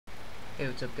Hey,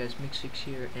 what's up guys, Mix6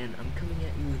 here, and I'm coming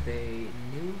at you with a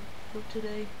new book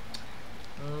today.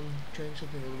 Trying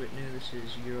something a little bit new. This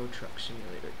is Euro Truck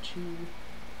Simulator 2.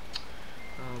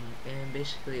 And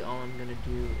basically all I'm gonna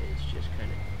do is just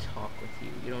kind of talk with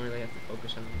you. You don't really have to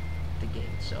focus on the game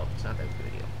itself. It's not that big a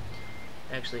video.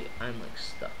 Actually, I'm like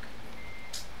stuck.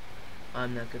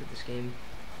 I'm not good at this game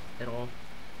at all.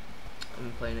 I've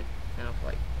been playing it now for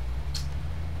like,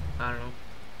 I don't know,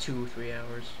 2 or 3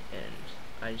 hours, and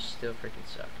I still freaking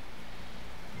suck.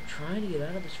 I'm trying to get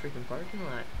out of this freaking parking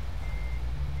lot.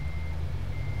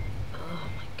 Oh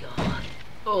my god.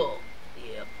 Oh,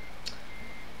 yep.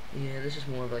 Yeah, this is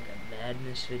more of like a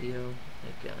madness video.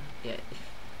 Like, yeah,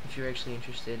 if you're actually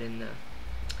interested in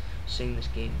seeing this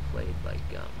game played, like,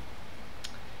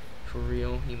 for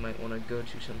real, you might want to go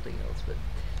to something else. But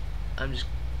I'm just,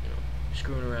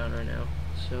 screwing around right now.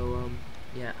 So,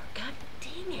 yeah. God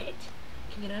dang it!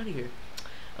 I can't get out of here.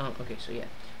 Okay, so yeah,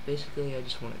 basically I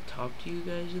just want to talk to you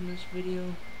guys in this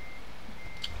video.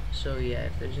 So yeah,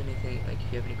 if there's anything, like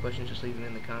if you have any questions, just leave them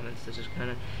in the comments. This is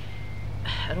kind of,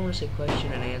 I don't want to say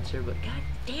question and answer, but god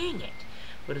dang it!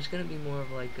 But it's going to be more of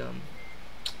like,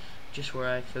 just where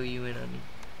I fill you in on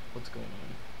what's going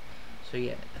on. So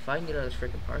yeah, if I can get out of this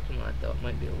freaking parking lot though, it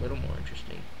might be a little more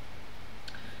interesting.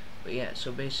 But yeah,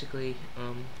 so basically,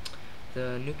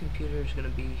 the new computer is going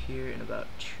to be here in about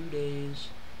 2 days.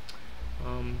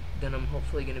 Then I'm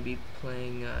hopefully going to be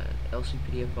playing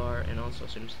LCPDFR and also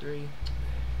Sims 3.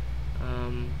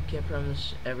 Can't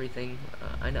promise everything.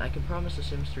 I can promise the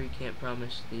Sims 3, can't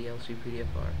promise the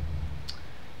LCPDFR.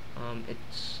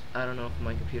 I don't know if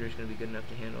my computer is going to be good enough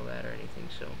to handle that or anything,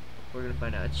 so we're going to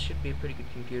find out. It should be a pretty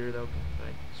good computer though.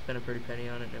 I spent a pretty penny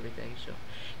on it and everything, so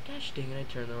gosh dang it, I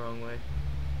turned the wrong way.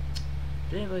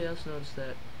 Did anybody else notice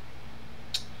that?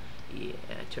 Yeah,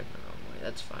 I turned the wrong way,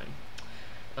 that's fine.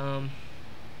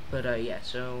 Yeah,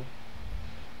 so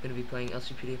I'm gonna be playing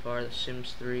LCPDFR, The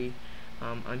Sims 3.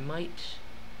 I might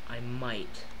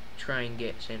try and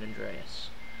get San Andreas.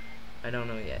 I don't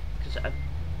know yet, because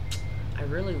I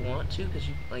really want to, because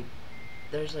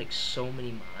there's like so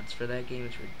many mods for that game.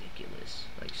 It's ridiculous,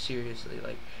 like seriously,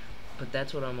 like. But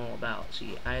that's what I'm all about.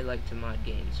 See, I like to mod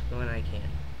games when I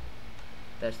can.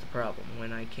 That's the problem.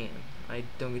 When I can, I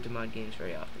don't get to mod games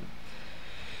very often.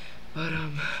 But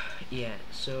yeah,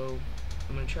 so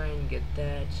I'm gonna try and get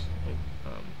that,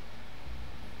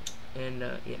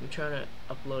 yeah, I'm trying to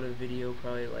upload a video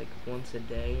probably like once a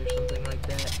day or something like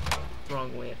that.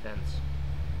 Wrong way offense.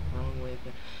 Wrong way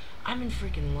offense. I'm in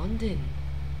freaking London.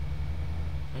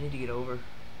 I need to get over.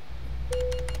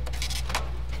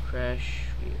 Crash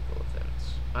vehicle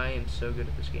offense. I am so good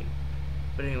at this game.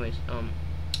 But anyways,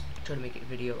 try to make a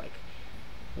video like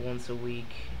once a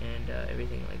week and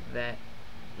everything like that.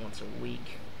 Once a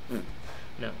week.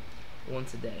 No,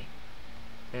 once a day.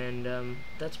 And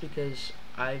that's because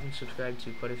I've subscribed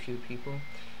to quite a few people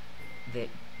that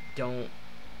don't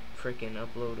freaking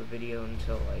upload a video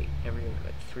until like every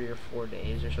 3 or 4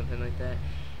 days or something like that.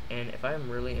 And if I'm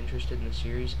really interested in the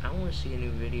series, I want to see a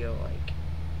new video like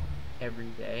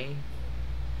every day.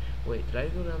 Wait, did I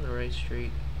go down the right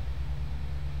street?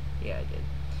 Yeah, I did.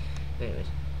 Anyways,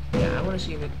 yeah, I want to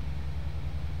see a new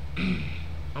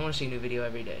I want to see a new video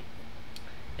every day.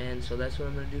 And so that's what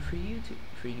I'm going to do for you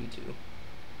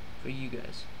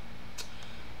guys.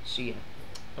 So yeah,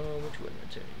 which way am I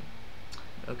turning?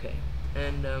 Okay,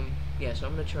 and yeah, so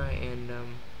I'm going to try and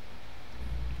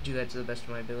do that to the best of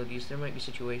my abilities. There might be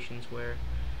situations where,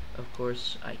 of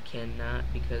course, I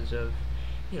cannot because of,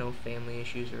 family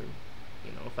issues, or,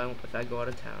 if I go out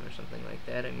of town or something like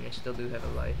that. I mean, I still do have a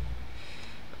life.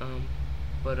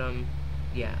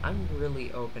 Yeah, I'm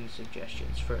really open to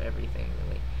suggestions for everything,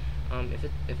 really.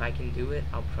 If I can do it,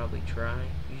 I'll probably try.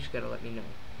 You just gotta let me know.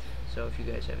 So if you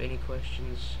guys have any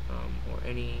questions, or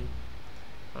any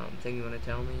thing you want to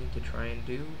tell me to try and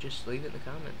do, just leave it in the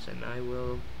comments, and I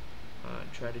will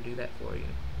try to do that for you.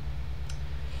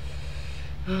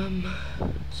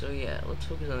 So yeah, let's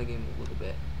focus on the game a little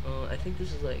bit. I think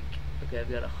this is like, okay, I've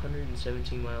got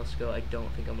 117 miles to go. I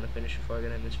don't think I'm gonna finish before I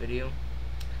get in this video.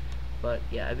 But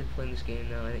yeah, I've been playing this game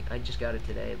now. I think I just got it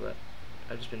today, but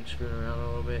I've just been screwing around a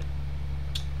little bit.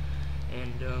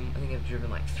 And I think I've driven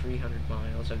like 300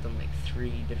 miles. I've done like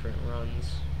 3 different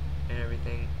runs and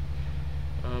everything.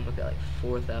 I've got like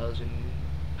 4,000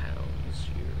 pounds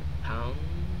here. Pounds?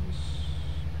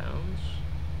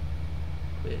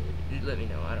 Let me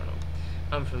know. I don't know.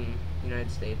 I'm from the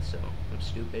United States, so I'm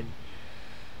stupid.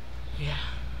 Yeah.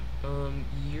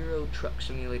 Euro Truck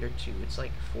Simulator 2. It's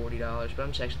like $40, but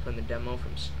I'm just actually playing the demo off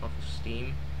of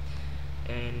Steam,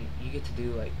 and you get to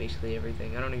do like basically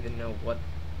everything. I don't even know what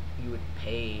you would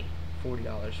pay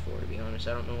 $40 for, to be honest.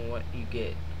 I don't know what you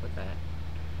get with that.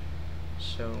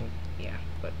 So yeah,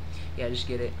 but yeah, just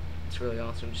get it. It's really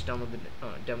awesome. Just download the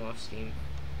demo off Steam.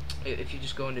 If you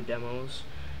just go into demos,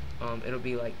 it'll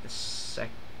be like the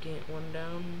second one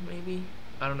down, maybe.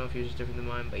 I don't know if yours is different than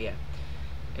mine, but yeah.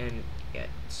 And yeah, it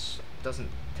doesn't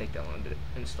take that long to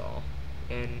install.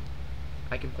 And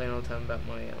I complain all the time about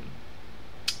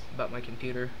my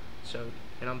computer. So,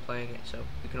 and I'm playing it, so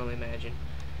you can only imagine.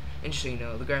 And just so you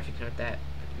know, the graphics aren't that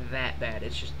bad.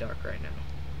 It's just dark right now.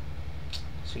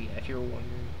 So yeah, if you were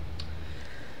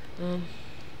wondering.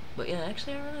 But yeah,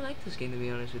 actually, I really like this game, to be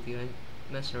honest with you. I'm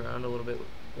messing around a little bit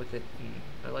with it, and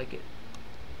I like it.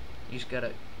 You just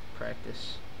gotta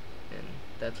practice, and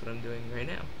that's what I'm doing right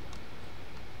now.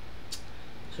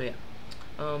 So yeah,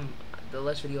 the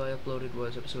last video I uploaded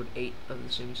was episode 8 of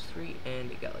The Sims 3,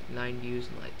 and it got like 9 views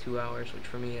in like 2 hours, which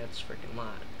for me, that's freaking a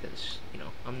lot, because, you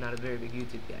know, I'm not a very big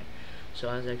YouTube guy. So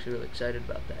I was actually really excited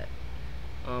about that.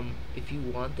 If you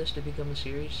want this to become a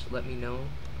series, let me know,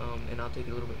 and I'll take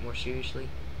it a little bit more seriously.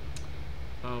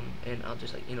 And I'll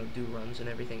just, like, you know, do runs and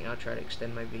everything. I'll try to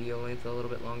extend my video length a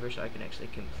little bit longer so I can actually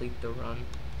complete the run.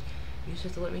 You just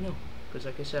have to let me know, because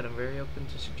like I said, I'm very open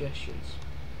to suggestions.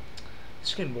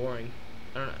 It's getting boring.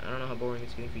 I don't know how boring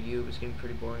it's getting for you, but it's getting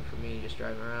pretty boring for me, just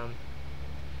driving around,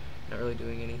 not really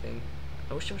doing anything.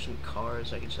 I wish there were some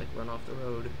cars I could just, like, run off the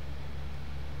road.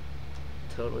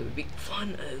 Totally would be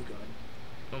fun. Oh god,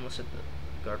 almost hit the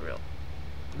guardrail.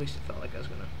 At least it felt like I was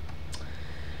gonna.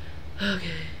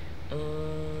 Okay.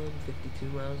 52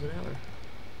 miles an hour.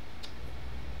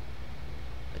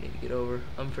 I need to get over.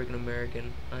 I'm freaking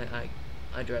American. I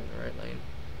drive in the right lane.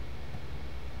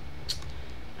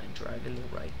 I drive in the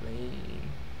right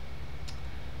lane.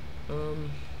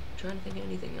 Trying to think of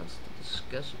anything else to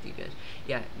discuss with you guys.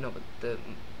 Yeah, no, but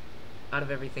out of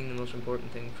everything, the most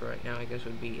important thing for right now, I guess,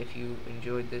 would be if you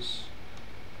enjoyed this,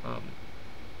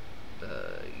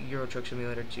 the Euro Truck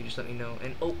Simulator 2, just let me know.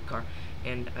 And car,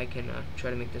 and I can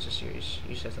try to make this a series.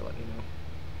 You just have to let me know,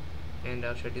 and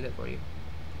I'll try to do that for you.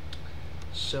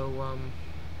 So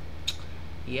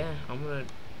yeah, I'm gonna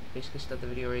basically stop the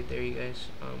video right there, you guys.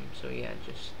 So yeah,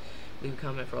 just leave a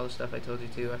comment for all the stuff I told you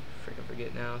to. I freaking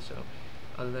forget now. So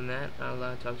other than that,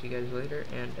 I'll talk to you guys later,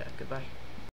 and goodbye.